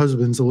everything for their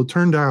husbands. So it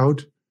turned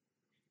out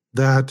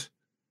that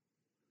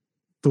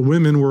the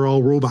women were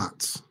all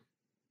robots.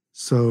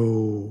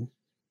 So,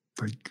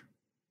 like,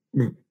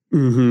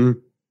 Mm-hmm.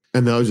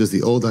 And that was just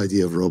the old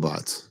idea of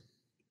robots.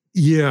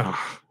 yeah,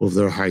 Of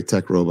their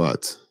high-tech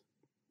robots.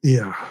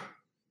 yeah.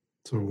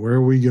 So where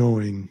are we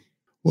going?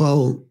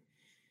 Well,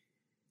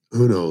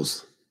 who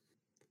knows?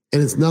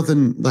 And it's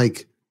nothing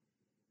like,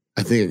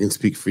 I think I can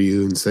speak for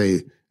you and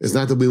say, it's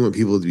not that we want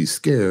people to be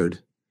scared.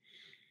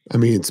 I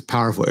mean, it's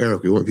powerful,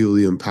 Eric. We want people to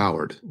be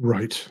empowered.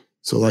 Right.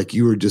 So like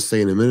you were just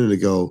saying a minute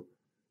ago,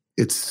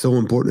 it's so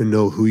important to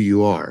know who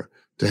you are,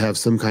 to have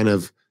some kind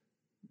of,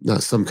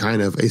 not some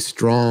kind of, a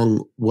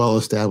strong,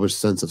 well-established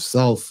sense of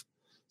self,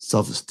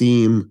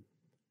 self-esteem,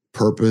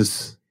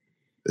 purpose,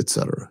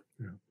 etc.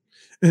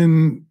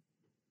 And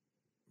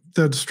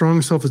that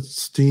strong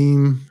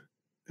self-esteem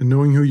and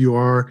knowing who you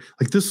are,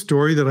 like this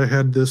story that I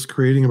had this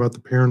creating about the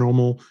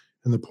paranormal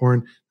and the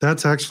porn,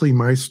 that's actually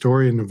my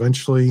story. And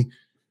eventually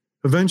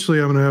I'm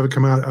going to have it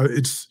come out.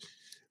 It's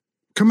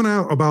coming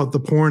out about the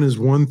porn is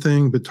one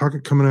thing, but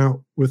coming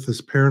out with this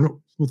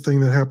paranormal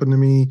thing that happened to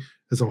me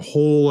is a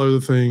whole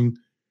other thing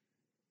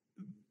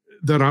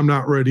that I'm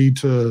not ready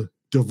to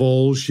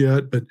divulge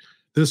yet. But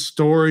this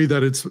story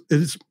that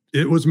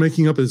it was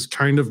making up is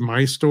kind of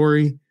my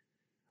story.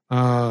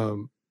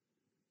 And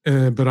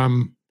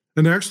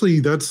actually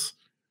that's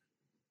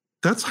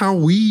how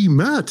we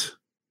met.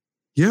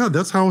 Yeah,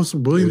 that's how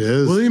William. It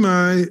is.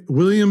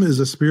 William is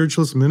a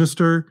spiritualist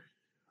minister.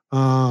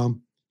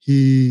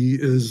 He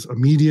is a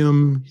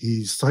medium.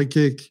 He's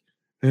psychic,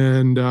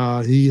 and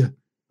he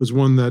was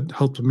one that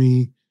helped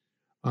me.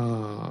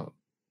 But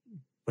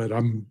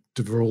I'm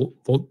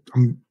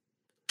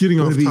getting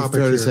Would off it be topic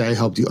fair here. to say I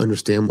helped you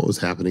understand what was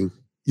happening?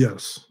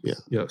 Yes. Yeah.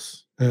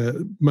 Yes.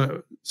 A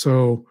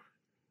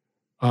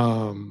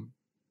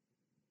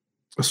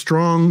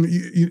strong.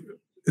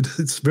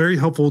 It's very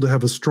helpful to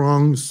have a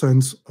strong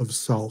sense of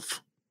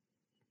self,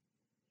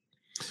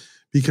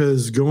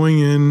 because going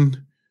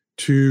in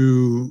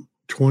to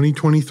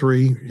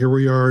 2023, here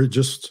we are,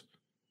 just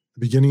the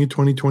beginning of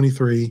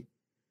 2023,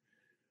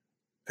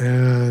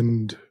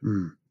 and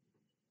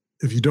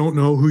if you don't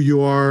know who you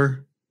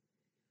are,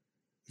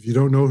 if you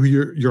don't know who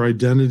your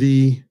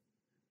identity,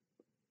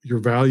 your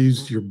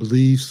values, your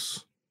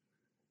beliefs,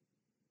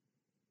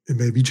 it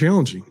may be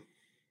challenging.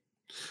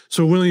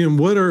 So, William,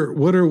 what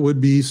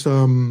would be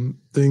some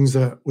things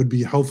that would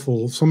be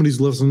helpful? If somebody's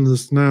listening to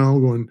this now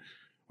going,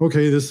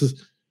 okay, there's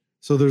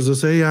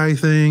this AI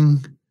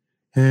thing,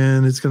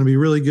 and it's going to be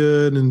really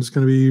good, and it's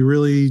going to be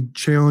really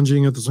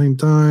challenging at the same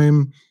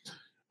time.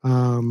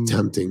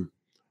 Tempting.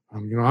 I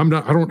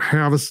don't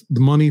have the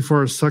money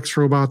for a sex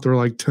robot. They're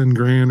like 10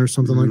 grand or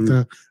something like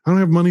that. I don't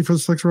have money for a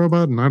sex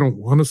robot, and I don't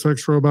want a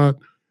sex robot.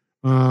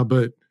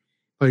 But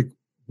like,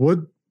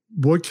 what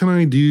can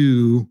I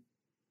do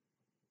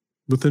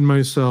within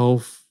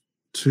myself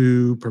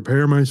to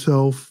prepare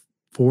myself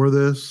for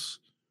this?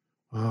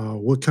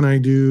 What can I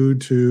do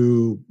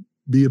to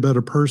be a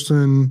better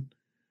person?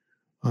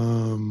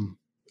 I'm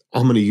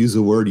going to use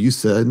a word you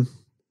said.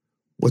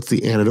 What's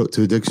the antidote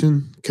to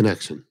addiction?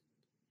 Connection.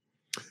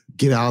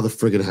 Get out of the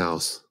friggin'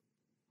 house.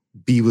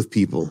 Be with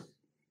people.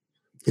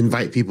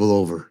 Invite people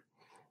over.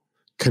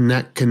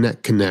 Connect.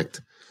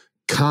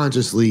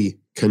 Consciously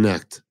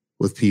connect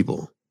with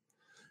people.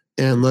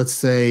 And let's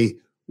say,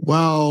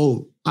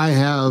 well, I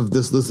have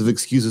this list of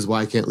excuses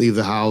why I can't leave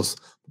the house,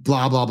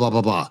 blah, blah, blah,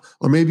 blah, blah.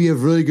 Or maybe you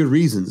have really good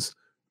reasons.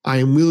 I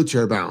am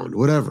wheelchair bound,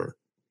 whatever.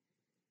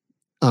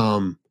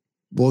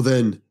 Well,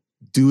 then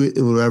do it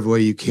in whatever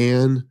way you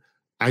can.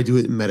 I do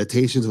it in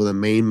meditations. One of the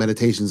main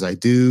meditations I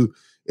do,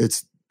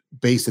 it's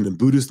based in a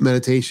Buddhist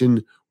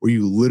meditation where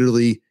you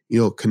literally,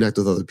 connect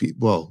with other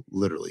people. Well,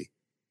 literally,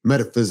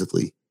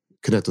 metaphysically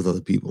connect with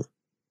other people.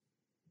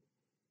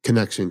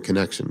 Connection.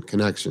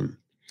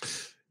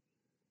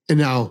 And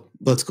now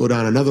let's go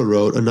down another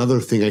road. Another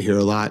thing I hear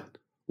a lot.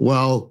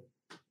 Well,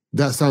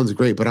 that sounds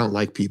great, but I don't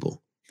like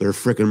people. They're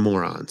freaking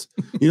morons.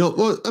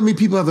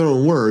 People have their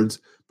own words,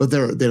 but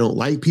they don't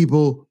like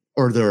people,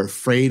 or they're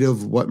afraid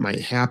of what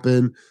might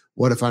happen.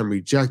 What if I'm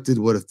rejected?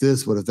 What if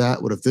this? What if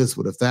that? What if this?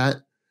 What if that?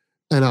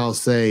 And I'll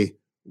say,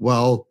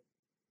 well,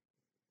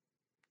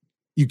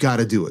 you got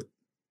to do it.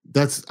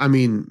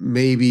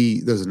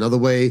 Maybe there's another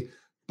way,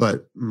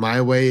 but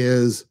my way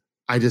is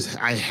I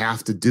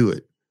have to do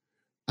it.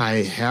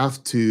 I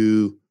have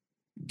to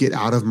get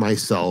out of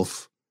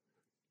myself,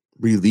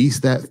 release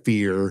that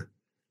fear,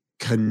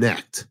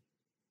 connect.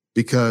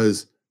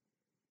 Because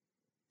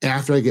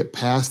after I get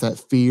past that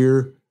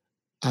fear,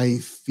 I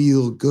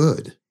feel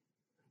good.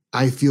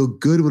 I feel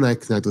good when I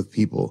connect with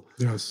people.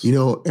 Yes.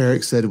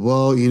 Eric said,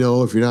 well,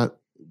 if you're not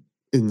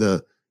in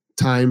the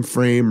time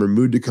frame or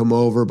mood to come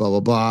over, blah, blah,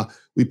 blah.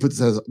 We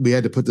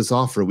had to put this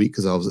off for a week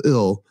because I was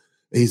ill.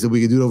 And he said, we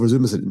could do it over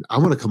Zoom. I said, I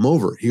want to come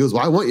over. He goes,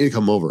 well, I want you to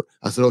come over.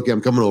 I said, okay,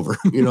 I'm coming over.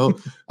 I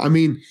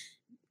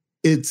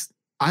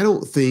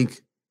don't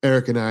think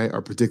Eric and I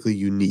are particularly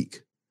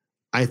unique.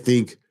 I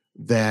think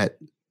that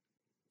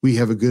we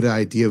have a good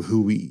idea of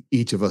who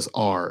each of us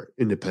are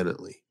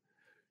independently.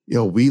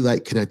 We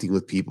like connecting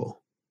with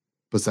people.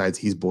 Besides,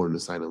 he's born a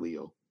sign of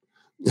Leo.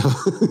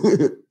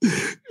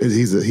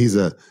 He's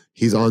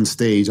on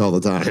stage all the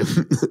time.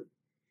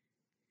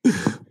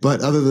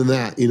 But other than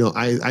that,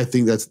 I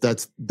think that's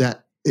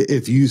that.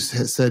 If you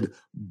said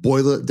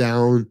boil it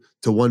down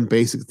to one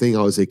basic thing,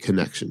 I would say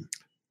connection.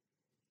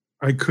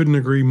 I couldn't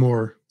agree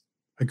more.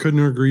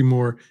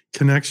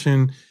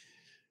 Connection.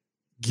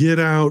 Get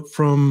out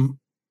from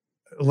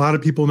a lot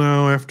of people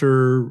now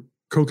after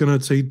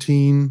Coconuts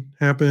 18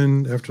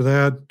 happened. After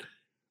that,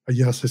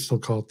 yes, I still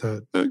call it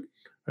that.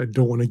 I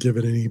don't want to give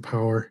it any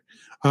power.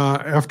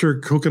 After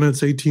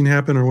Coconuts 18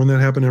 happened, or when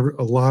that happened,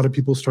 a lot of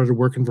people started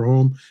working from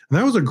home. And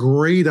that was a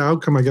great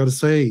outcome, I got to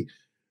say.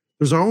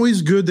 There's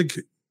always good that,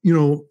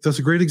 that's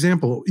a great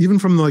example. Even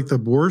from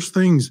the worst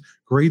things,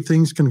 great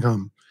things can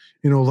come.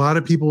 A lot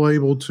of people are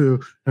able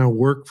to now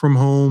work from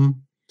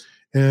home.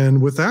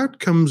 And with that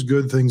comes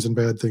good things and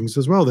bad things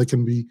as well. They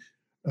can be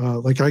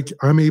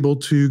I'm able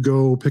to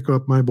go pick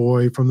up my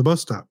boy from the bus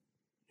stop,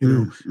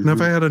 and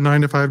if I had a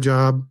 9-to-5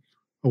 job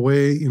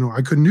away,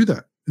 I couldn't do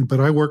that,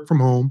 but I work from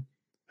home,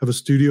 have a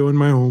studio in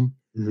my home,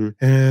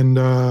 and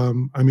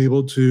I'm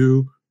able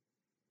to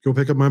go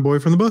pick up my boy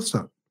from the bus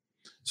stop.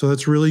 So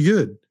that's really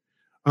good.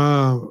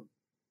 But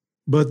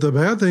the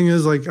bad thing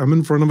is I'm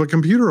in front of a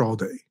computer all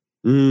day.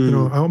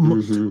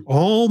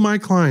 All my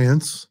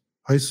clients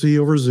I see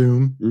over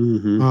Zoom.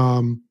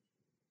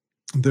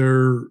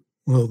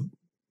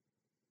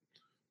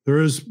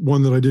 There is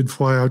one that I did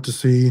fly out to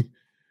see,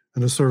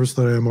 and a service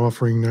that I am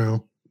offering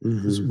now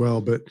as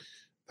well, but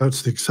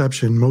that's the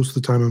exception. Most of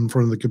the time I'm in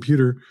front of the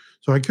computer.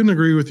 So I couldn't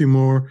agree with you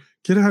more.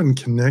 Get out and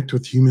connect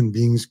with human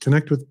beings,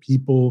 connect with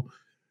people,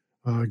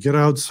 get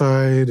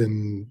outside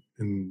and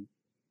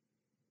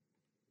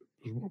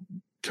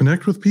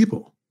connect with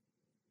people.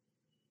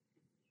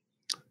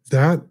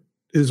 That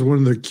is one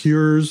of the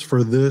cures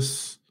for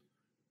this.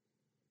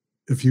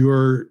 If you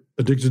are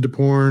addicted to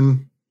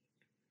porn,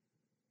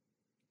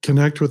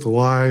 connect with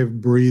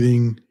live,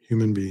 breathing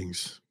human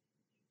beings.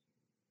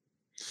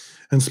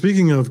 And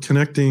speaking of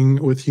connecting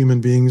with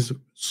human beings,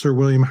 Sir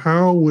William,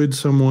 how would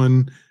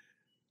someone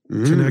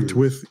connect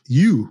with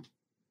you?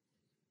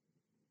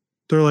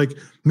 They're like,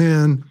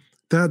 man,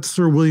 that's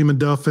Sir William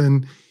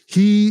Duffin.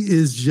 He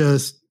is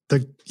just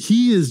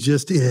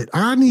it.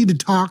 I need to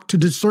talk to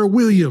the Sir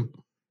William.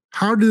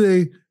 How do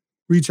they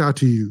reach out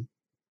to you?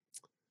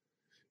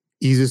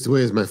 Easiest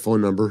way is my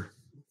phone number.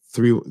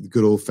 3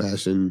 good old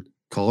fashioned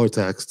call or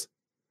text.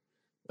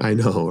 I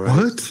know, right?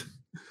 What?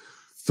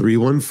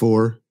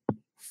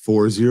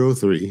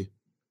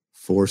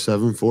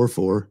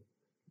 314-403-4744.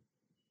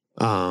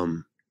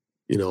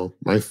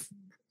 My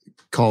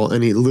call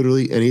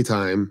literally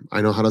anytime.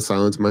 I know how to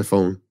silence my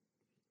phone.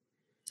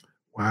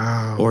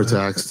 Wow. Or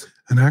text.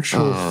 An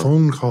actual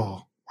phone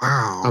call.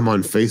 Wow. I'm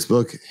on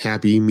Facebook,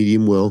 Happy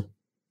Medium Will.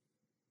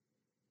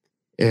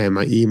 And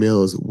my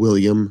email is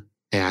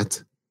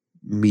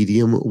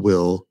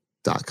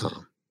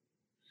william@mediumwill.com.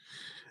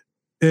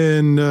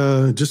 And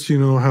just so you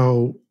know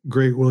how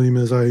great William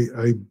is,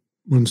 I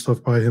run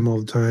stuff by him all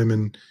the time.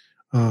 And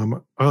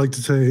I like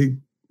to say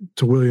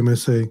to William, I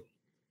say,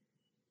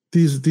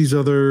 these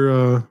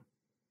other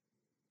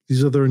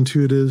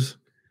intuitives,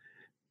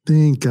 they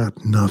ain't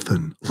got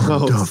nothing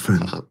on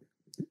Duffin.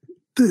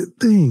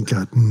 They ain't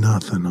got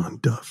nothing on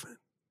Duffin.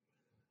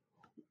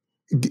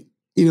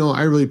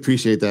 I really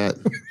appreciate that.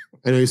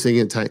 I know you're saying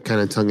it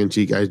kind of tongue in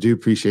cheek. I do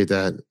appreciate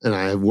that. And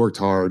I have worked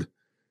hard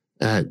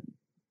at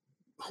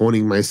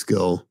honing my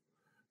skill.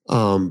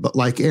 But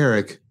like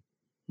Eric,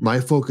 my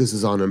focus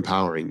is on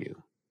empowering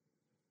you.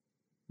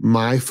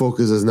 My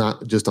focus is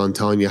not just on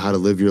telling you how to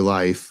live your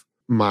life.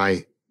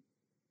 My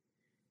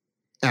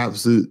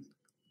absolute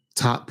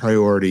top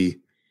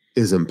priority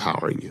is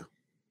empowering you.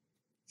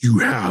 You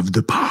have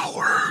the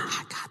power.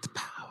 I got the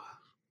power.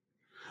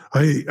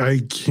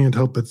 I can't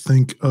help but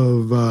think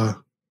of, I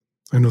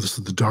know this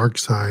is the dark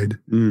side,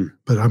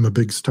 but I'm a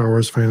big Star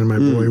Wars fan, and my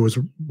boy was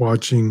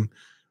watching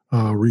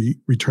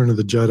Return of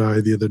the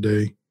Jedi the other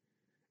day.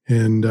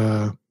 And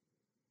I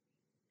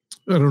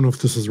don't know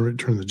if this is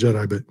Return of the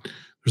Jedi, but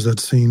there's that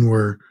scene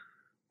where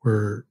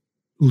where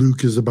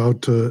Luke is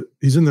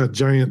he's in that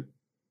giant,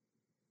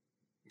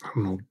 I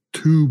don't know,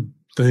 tube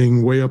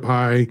thing way up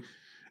high,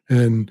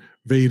 and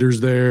Vader's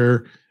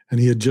there, and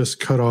he had just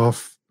cut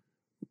off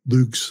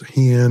Luke's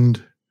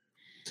hand.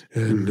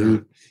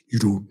 And you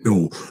don't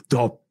know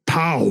the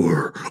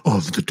power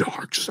of the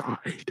dark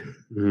side.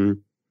 Mm-hmm.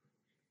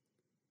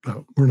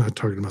 But we're not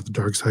talking about the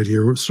dark side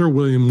here. Sir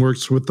William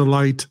works with the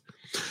light.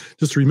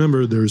 Just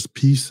remember, there's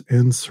peace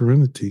and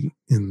serenity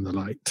in the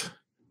light.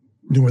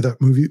 You know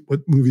what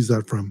movie is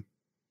that from?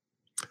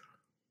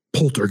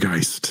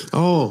 Poltergeist.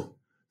 Oh,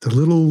 the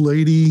little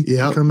lady.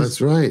 Yeah,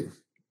 that's right.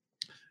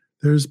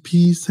 There's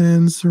peace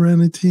and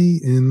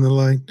serenity in the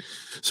light.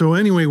 So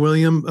anyway,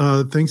 William,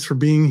 thanks for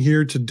being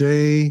here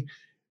today.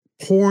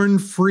 Porn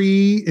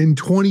free in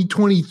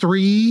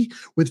 2023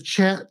 with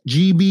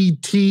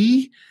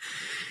ChatGPT.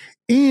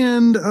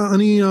 And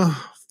any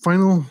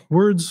final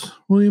words,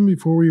 William,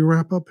 before we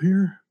wrap up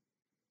here?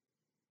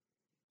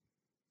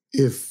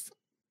 If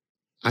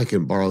I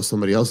can borrow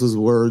somebody else's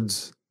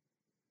words,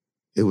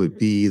 it would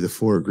be the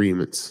 4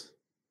 agreements.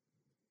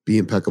 Be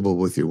impeccable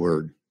with your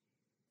word.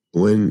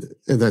 And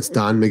that's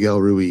Don Miguel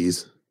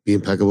Ruiz. Be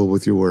impeccable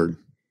with your word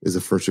is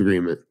the first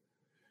agreement.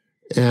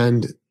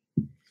 And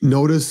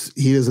notice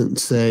he doesn't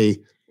say,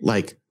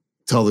 like,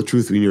 tell the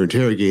truth when you're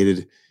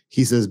interrogated.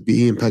 He says,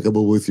 be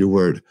impeccable with your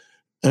word.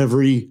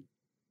 Every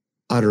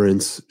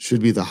utterance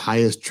should be the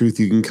highest truth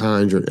you can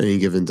conjure at any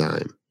given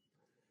time.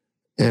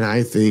 And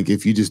I think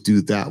if you just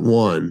do that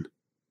one,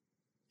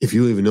 if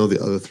you don't even know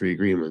the other 3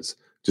 agreements,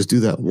 just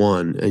do that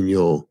one and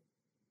it'll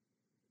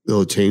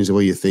change the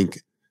way you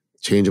think,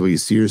 change the way you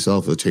see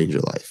yourself, it'll change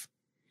your life.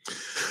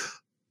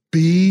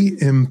 Be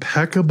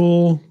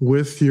impeccable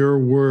with your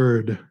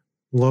word.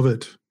 Love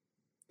it.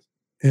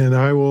 And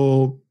I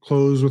will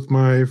close with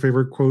my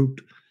favorite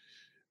quote.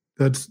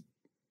 I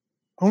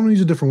want to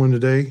use a different one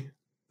today.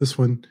 This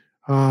one.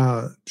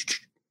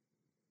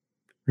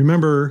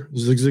 Remember,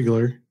 Zig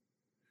Ziglar,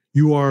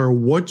 you are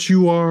what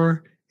you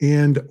are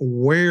and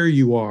where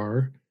you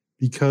are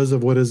because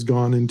of what has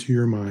gone into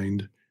your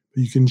mind.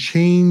 But you can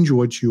change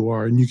what you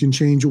are, and you can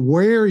change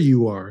where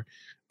you are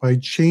by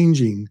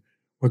changing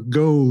what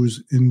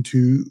goes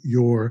into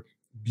your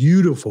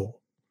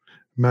beautiful,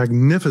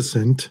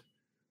 magnificent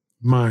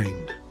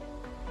mind.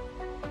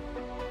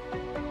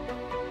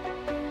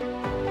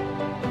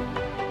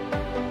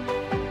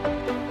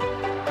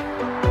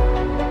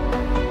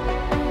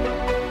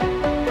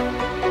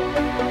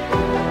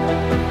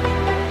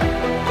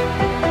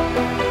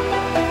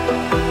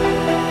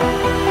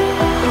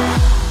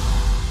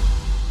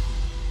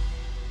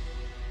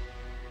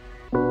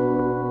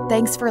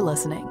 Thanks for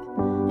listening.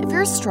 If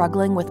you're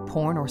struggling with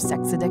porn or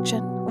sex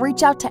addiction,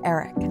 reach out to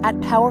Eric at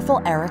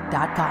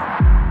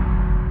powerfuleric.com.